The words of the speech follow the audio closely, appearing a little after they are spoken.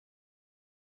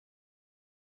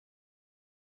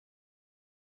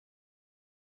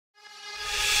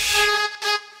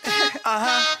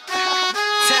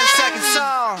10-second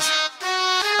songs.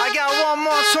 I got one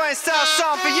more 20-style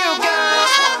song for you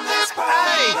girls.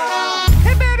 Hey,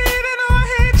 hey baby, even though I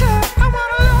hate you, I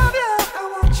wanna love you. I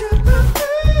want you.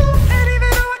 And even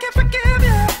though I can't forgive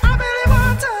you, I really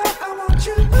want to. I want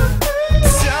you.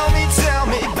 Tell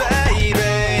me,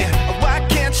 baby, why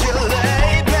can't you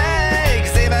leave me?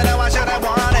 'Cause even though I should have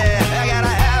wanted, I gotta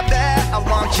have that. I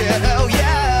want you, oh yeah.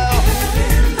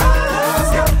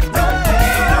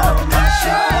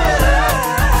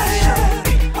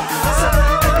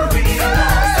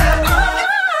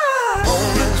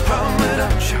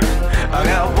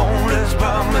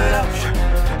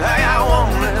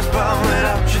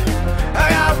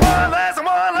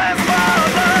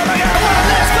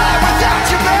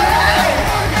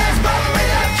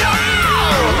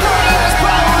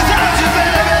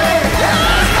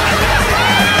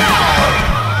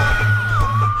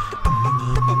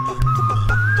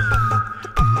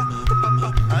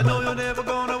 I know you're never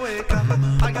gonna wake up.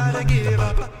 I gotta give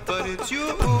up, but it's you.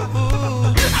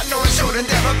 I know I shouldn't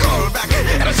ever go back,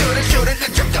 and I shouldn't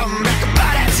let you come back.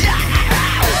 But it's you.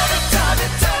 Every time you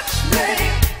touch me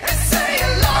and say you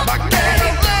love me, I get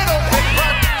a little bit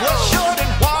hurt. You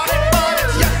shouldn't want it, but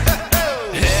it's you.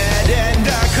 Head in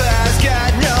the clouds,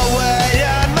 got no weight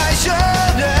on my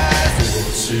shoulders.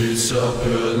 Si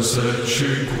sapienza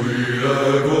cinque vero.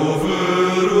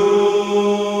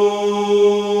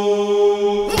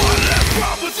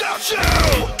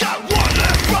 Got one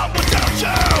less problem without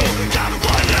you. Got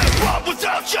one less problem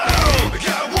without you.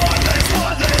 Got one less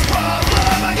problem.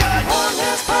 I got one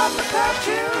less problem without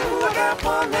you. I got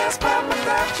one less problem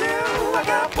without you. I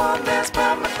got one less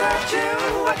problem without you.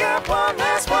 I got one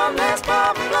less problem.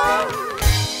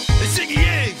 It's Ziggy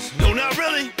Eggs. No, not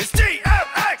really. It's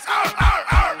DFX.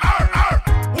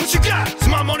 What you got? Is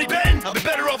my money Ben? I'll be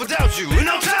better off without you. In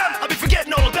no time, I'll be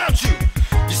forgetting all about you.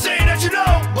 You're saying that you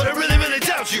know, but I really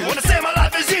doubt you. Wanna say my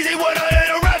life is easy when I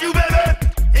ain't around you, baby.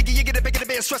 You get it bigger to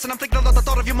be a stress, and I'm thinking about the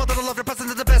thought of your mother. To love your presence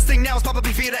is the best thing now. It's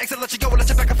probably for you to exit, let you go, and let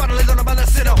you back. I finally learn my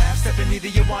lesson. Oh, half-stepping, either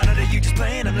you want it or you just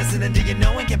playing. I'm listening to you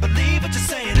know and can't believe what you're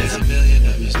saying. There's a million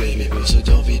of us, baby, but so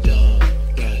don't